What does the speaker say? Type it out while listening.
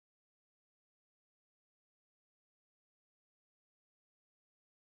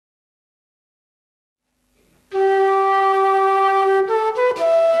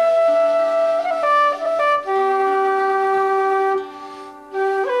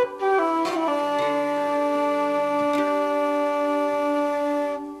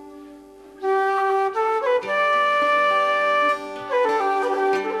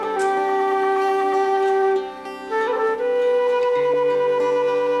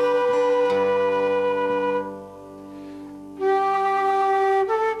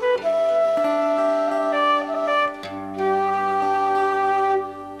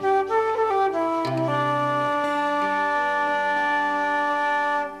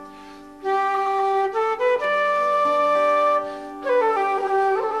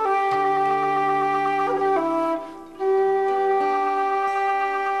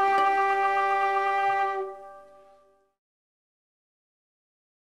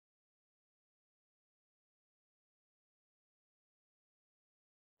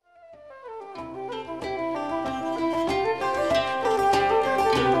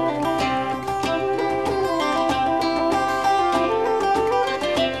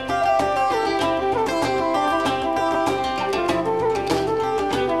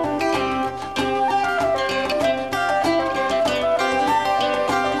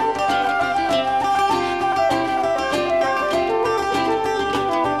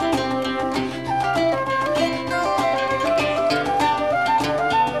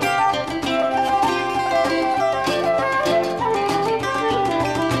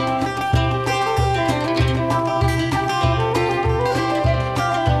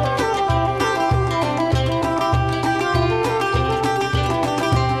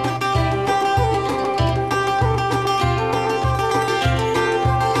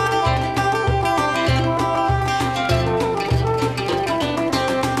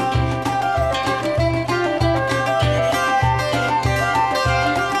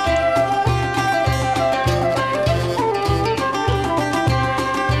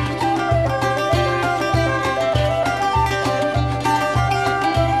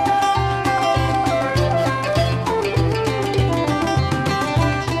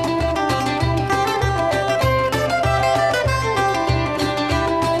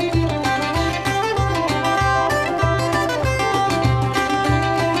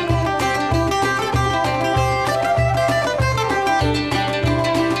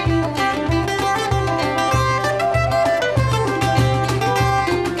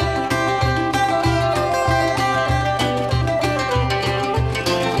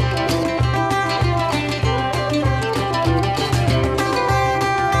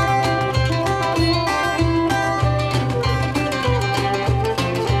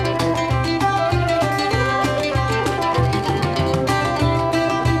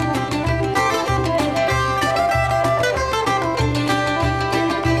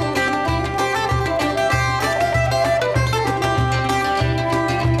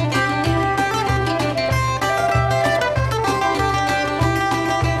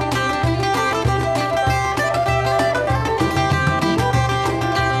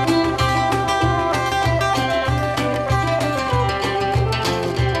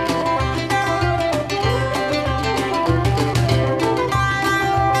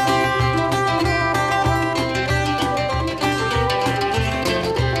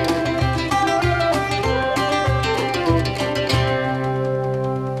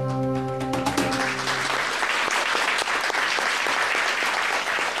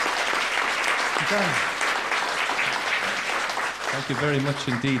Thank you very much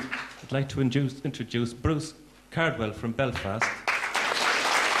indeed. I'd like to introduce Bruce Cardwell from Belfast.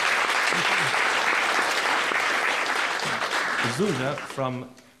 Zuzia from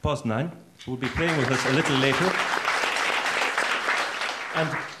Poznań, who will be playing with us a little later. And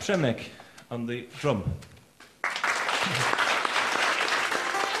Przemek on the drum.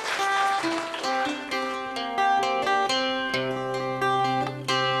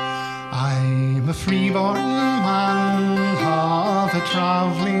 I'm a freeborn man of a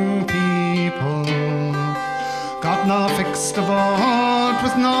travelling people, got no fixed abode,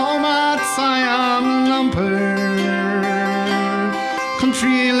 with nomads I am numbered.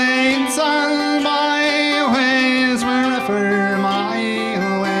 Country lanes and byways, wherever my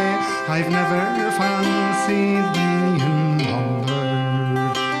way, I've never fancied being numbered.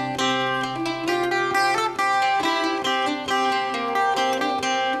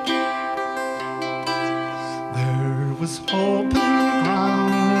 There was open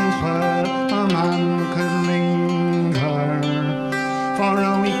ground where a man could linger for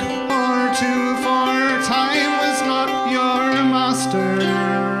a week or two, for time was not your master.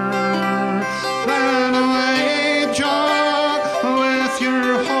 Run away, John, with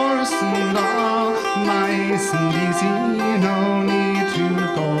your horse and all, nice and easy, no need to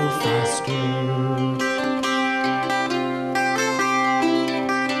go faster.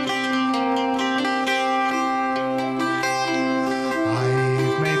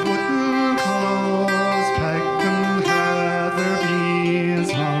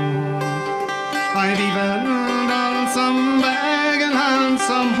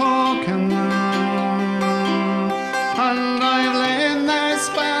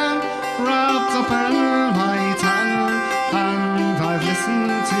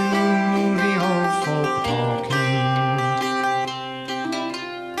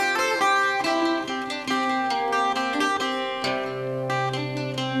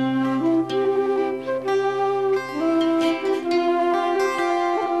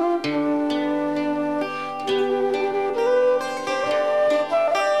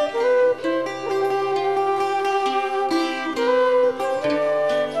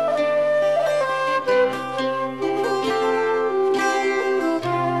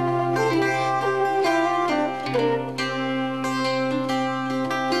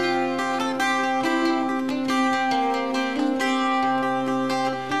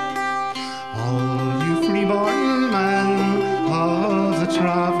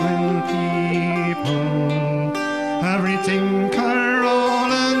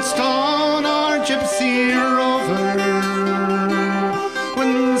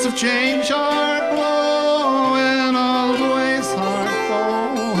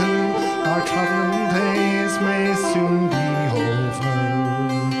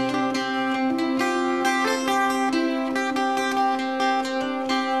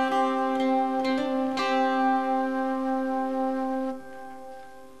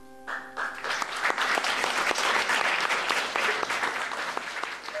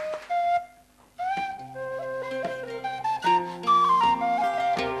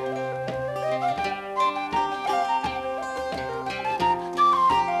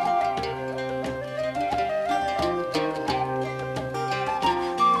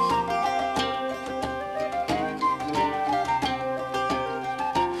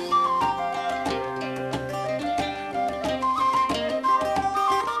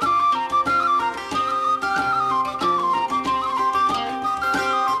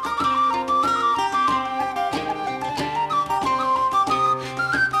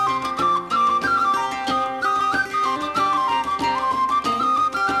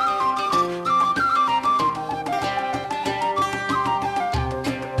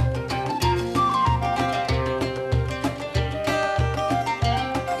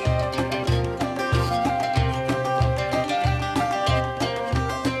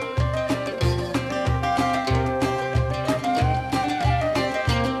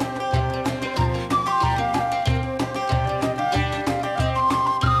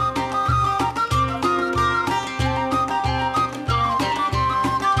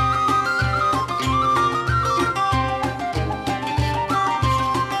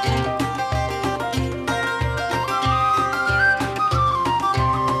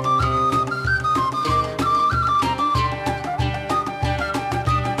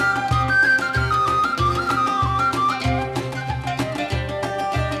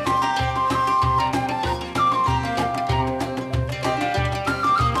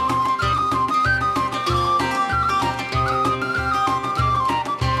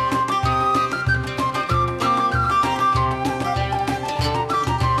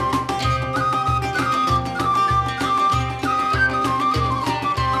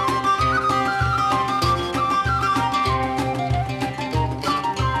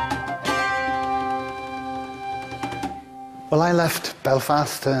 Well, I left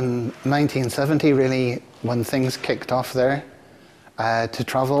Belfast in 1970, really, when things kicked off there, to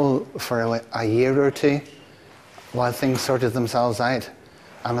travel for a year or two while things sorted themselves out.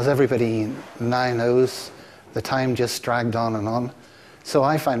 And as everybody now knows, the time just dragged on and on. So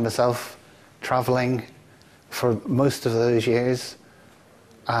I found myself traveling for most of those years,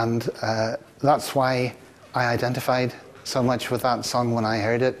 and that's why I identified so much with that song when I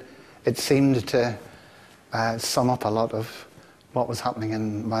heard it. It seemed to sum up a lot of what was happening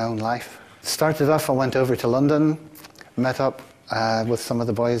in my own life. Started off, I went over to London, met up with some of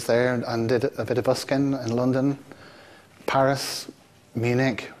the boys there and did a bit of busking in London, Paris,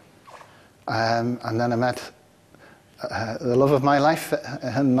 Munich, and then I met the love of my life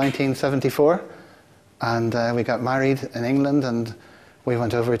in 1974, and we got married in England, and we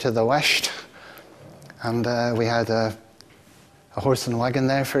went over to the West, and we had a horse and wagon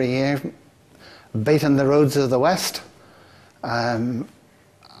there for a year, baiting the roads of the West, and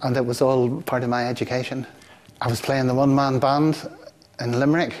it was all part of my education. I was playing the one-man band in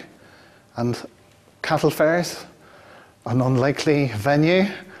Limerick, and cattle fairs, an unlikely venue.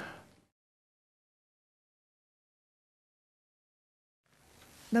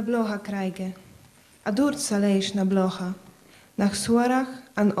 Na blocha krijgen, a doort salees na blocha, nach suarach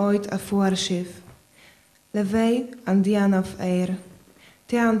an oid a fuarschif, levei an dianaf eir,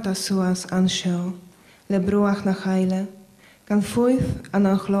 teanta suas an show, le bruach na chaile, gan fuif an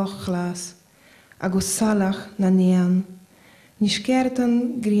chloch glas, agus salach na nian,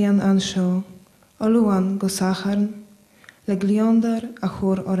 niskertan grian an show, oluan go sacharn, le gliondar a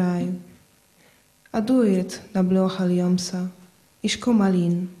chur orai. A duirt na blocha liomsa, is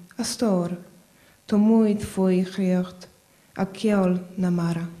komalin, a stor, to muid foi gejocht, a kiol na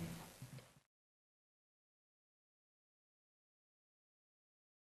mara.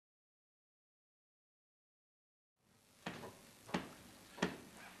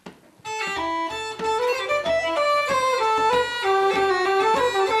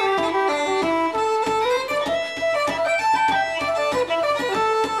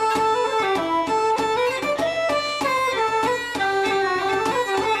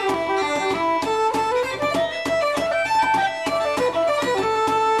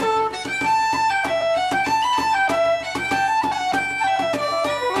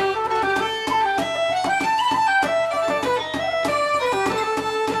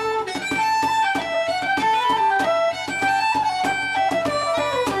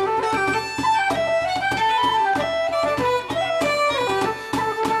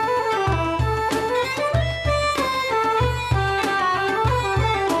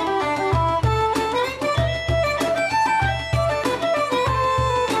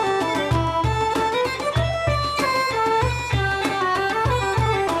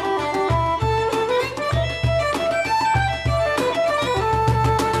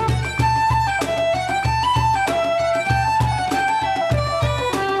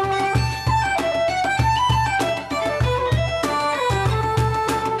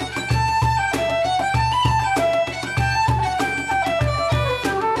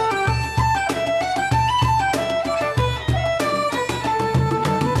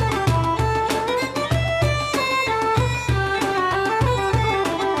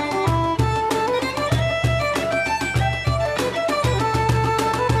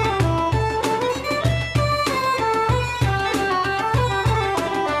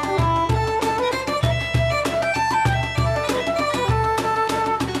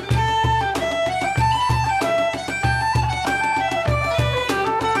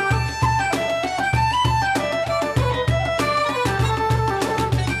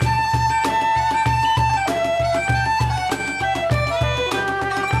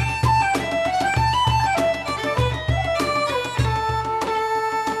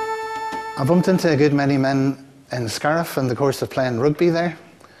 I bumped into a good many men in Scariff in the course of playing rugby there,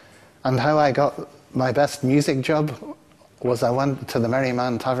 and how I got my best music job was I went to the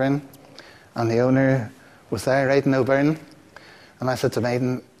Merryman Tavern, and the owner was there, Aidan O'Byrne, and I said to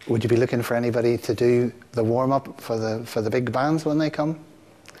Aidan, would you be looking for anybody to do the warm-up for the big bands when they come?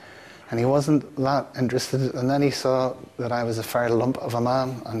 And he wasn't that interested, and then he saw that I was a fair lump of a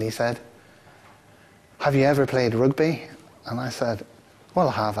man, and he said, have you ever played rugby? And I said, well,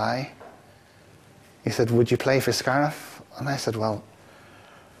 have I? He said, would you play for Scariff? And I said, well,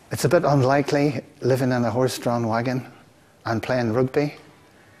 it's a bit unlikely living in a horse-drawn wagon and playing rugby.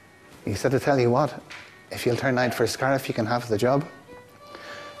 He said, I tell you what, if you'll turn out for Scariff, you can have the job.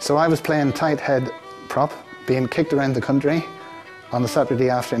 So I was playing tight head prop, being kicked around the country on a Saturday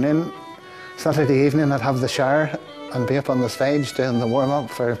afternoon. Saturday evening, I'd have the shower and be up on the stage doing the warm-up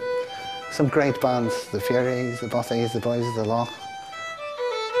for some great bands, the Furies, the Bóthairs, the Boys of the Loch.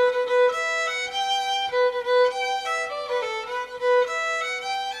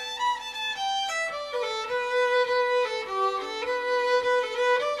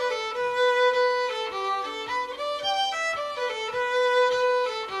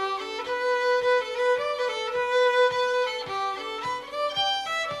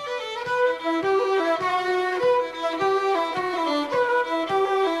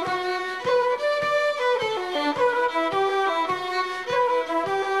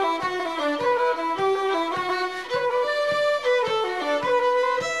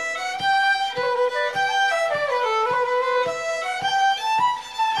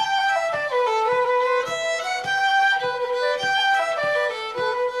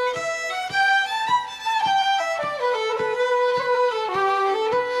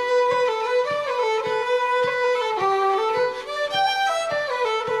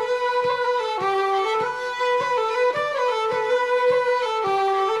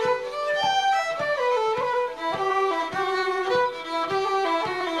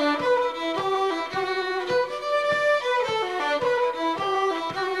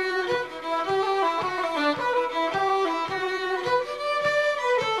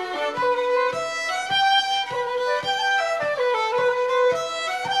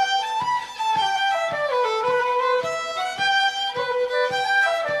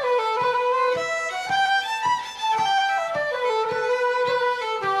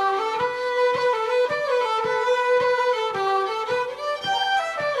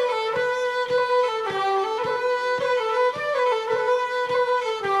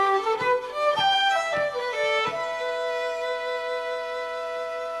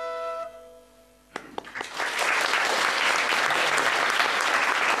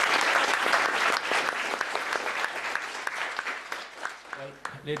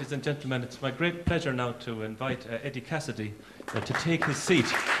 Ladies and gentlemen, it's my great pleasure now to invite Eddie Cassidy to take his seat.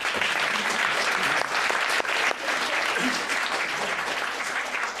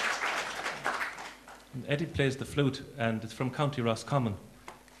 Eddie plays the flute, and it's from County Roscommon.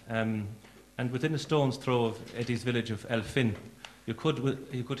 And within a stone's throw of Eddie's village of Elphin, you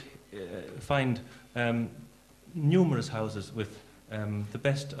could find numerous houses with the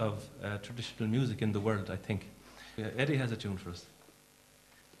best of traditional music in the world, I think. Eddie has a tune for us.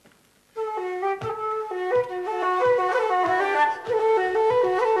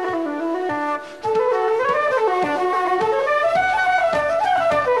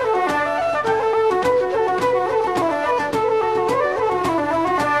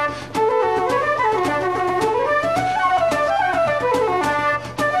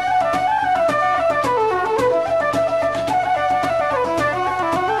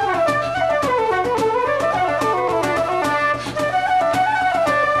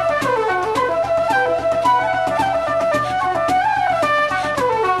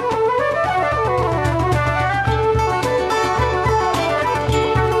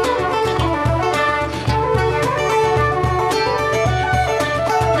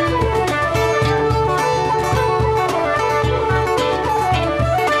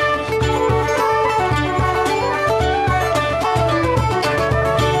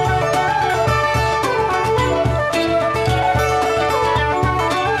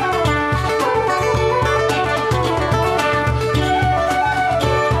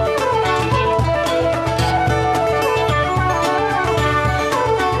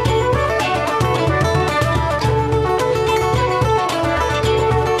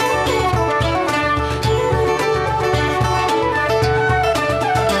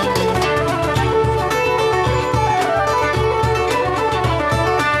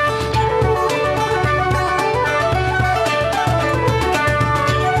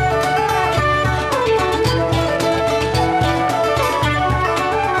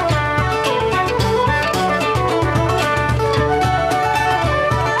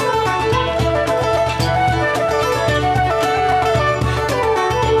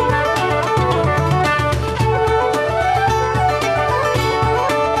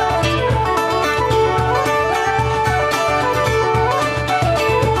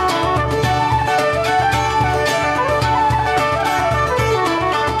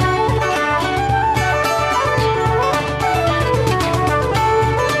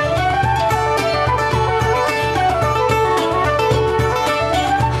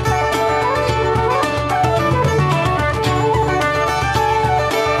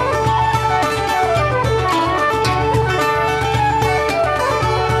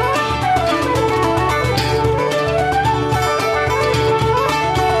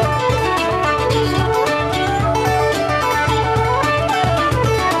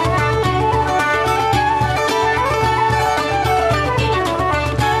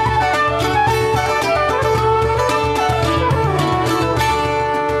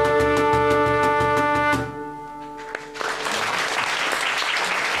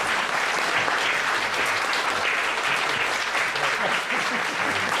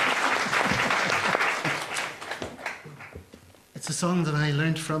 song that I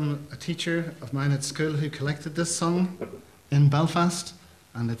learnt from a teacher of mine at school who collected this song in Belfast,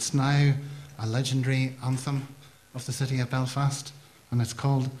 and it's now a legendary anthem of the city of Belfast, and it's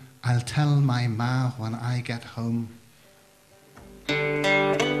called I'll Tell My Ma When I Get Home. I'll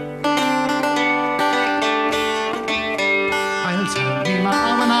tell me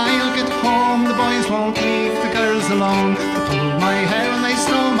ma when I'll get home, the boys won't leave the girls alone. They pulled my hair and they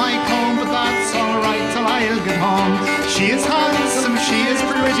stole my comb, but that's alright till I'll get home. She is handsome, she is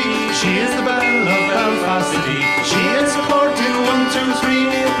pretty, she is the belle of Belfast City. She is courting 1, 2, 3,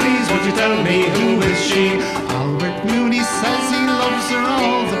 please would you tell me who is she? Albert Mooney says he loves her,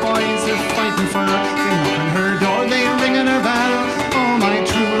 all the boys are fighting for her. They knock on her door, they ring on her bell, oh my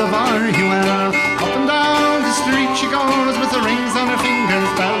true love are you well? Up and down the street she goes with the rings on her fingers,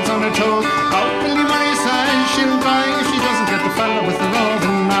 bells on her toes. Out Billy Murray says she'll die if she doesn't get the fella with the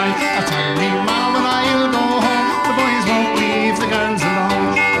roving eye. I'll tell me ma when I'll go home, the boys won't leave the girls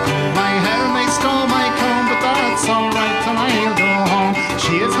alone. They pulled my hair and they stole my comb, but that's alright till I'll go home.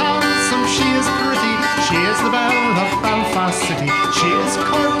 She is handsome, she is pretty, she is the belle of Belfast City. She is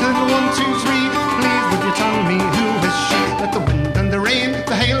courted 1, 2, 3, please would you tell me who is she? Let the wind and the rain,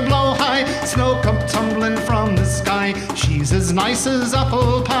 the hail blow high, snow come tumbling from the sky. She's as nice as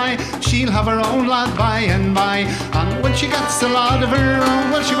apple pie, she'll have her own lad by and by. And when she gets a lad of her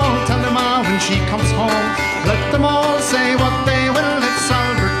own, well she won't tell them all when she comes home. Let them all say what they will, it's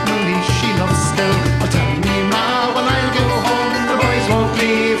Albert Mooney she loves still. But tell me ma when I'll go home, the boys won't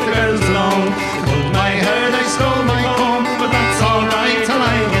leave the girls alone. They pulled my hair, they stole my comb, but that's alright till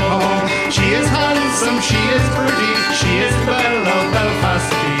I get home. She is handsome, she is pretty, she is the belle of Belfast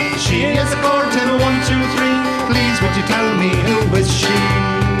City. She is courted 1, 2, 3, please would you tell me who is she?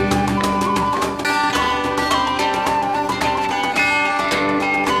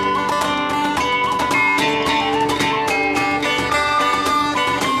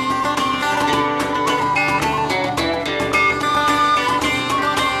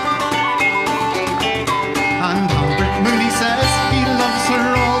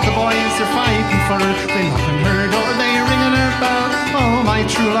 They knock on her door, they ring on her bell, oh my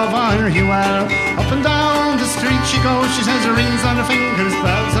true love are you well? Up and down the street she goes, she says her rings on her fingers,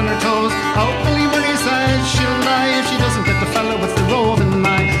 bells on her toes. Oh Billy Murray says she'll die if she doesn't get the fella with the roving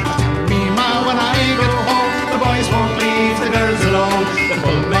eye. Tell me ma when I get home, the boys won't leave the girls alone. They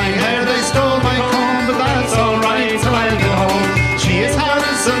pulled my hair, they stole my comb, but that's alright till I'll go home. She is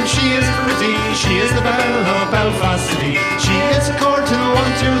handsome, she is pretty, she is the belle of Belfast City. She is courted 1,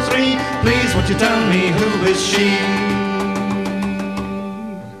 2, 3, please would you tell me who is she?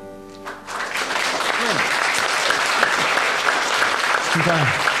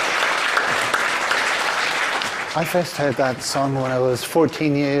 I first heard that song when I was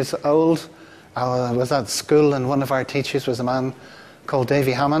 14 years old. I was at school and one of our teachers was a man called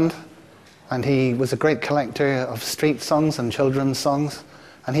Davy Hammond, and he was a great collector of street songs and children's songs,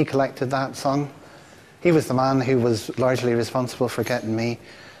 and he collected that song. He was the man who was largely responsible for getting me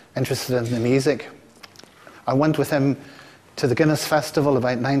interested in the music. I went with him to the Guinness Festival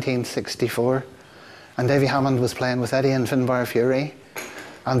about 1964, and Davy Hammond was playing with Eddie and Finbar Fury,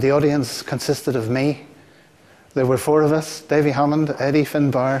 and the audience consisted of me. There were 4 of us, Davy Hammond, Eddie,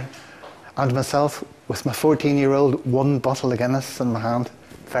 Finbar, and myself, with my 14-year-old 1 bottle of Guinness in my hand,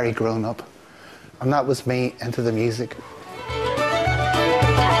 very grown up. And that was me into the music.